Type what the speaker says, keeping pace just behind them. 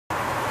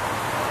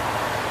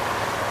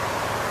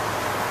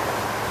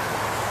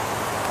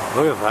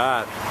Look at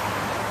that.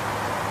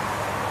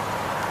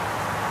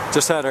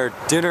 Just had our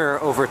dinner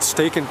over at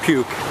Steak and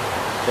Puke,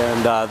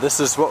 and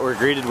this is what we're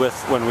greeted with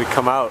when we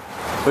come out.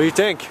 What do you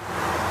think?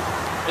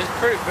 It's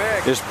pretty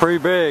big. It's pretty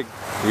big.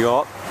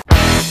 Yup.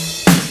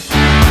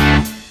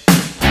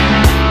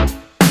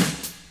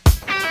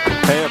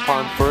 Hey,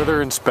 upon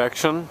further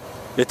inspection,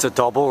 it's a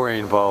double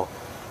rainbow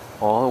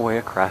all the way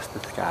across the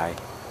sky.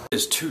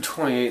 It's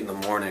 2:28 in the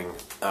morning.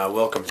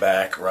 Welcome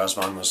back.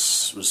 Razvan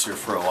was here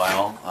for a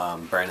while.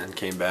 Brandon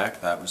came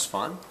back. That was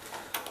fun.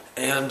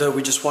 And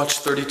we just watched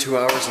 32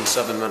 hours and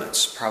 7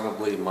 minutes.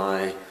 Probably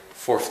my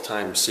 4th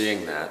time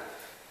seeing that.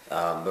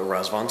 But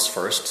Razvan's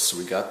first, so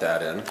we got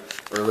that in.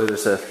 Early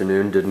this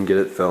afternoon, didn't get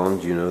it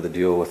filmed. You know the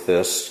deal with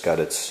this. Got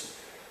its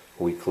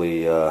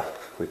weekly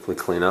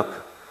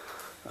cleanup.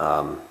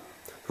 The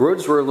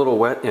roads were a little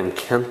wet in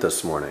Kent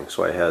this morning,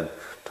 so I had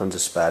tons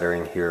of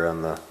spattering here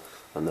on the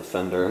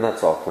fender, and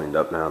that's all cleaned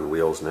up now, the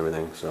wheels and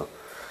everything, so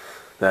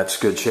that's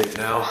good shape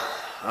now.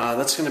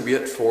 That's going to be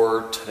it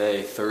for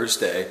today,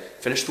 Thursday.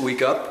 Finished the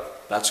week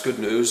up. That's good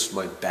news.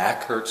 My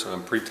back hurts and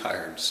I'm pretty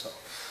tired, so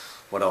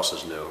what else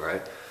is new,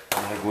 right?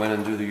 I'm going to go in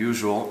and do the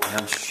usual.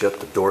 And shit,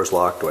 the door's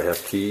locked. Do I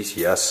have keys?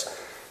 Yes.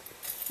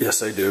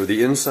 Yes, I do.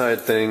 The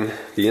inside thing,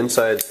 the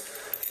inside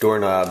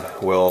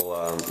doorknob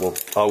will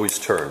always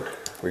turn,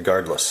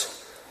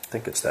 regardless. I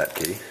think it's that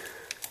key.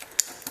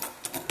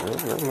 Well,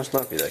 that must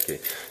not be that key.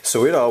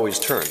 So it always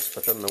turns,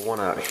 but then the one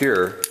out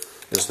here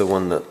is the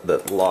one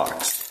that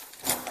locks.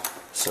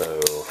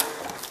 So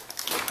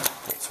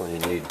that's when you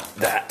need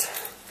that.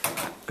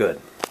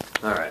 Good.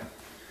 Alright.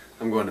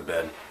 I'm going to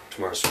bed.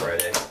 Tomorrow's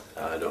Friday.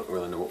 I don't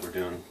really know what we're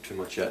doing too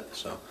much yet,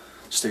 so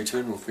stay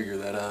tuned. We'll figure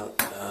that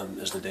out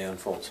as the day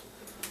unfolds.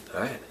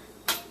 Alright.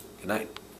 Good night.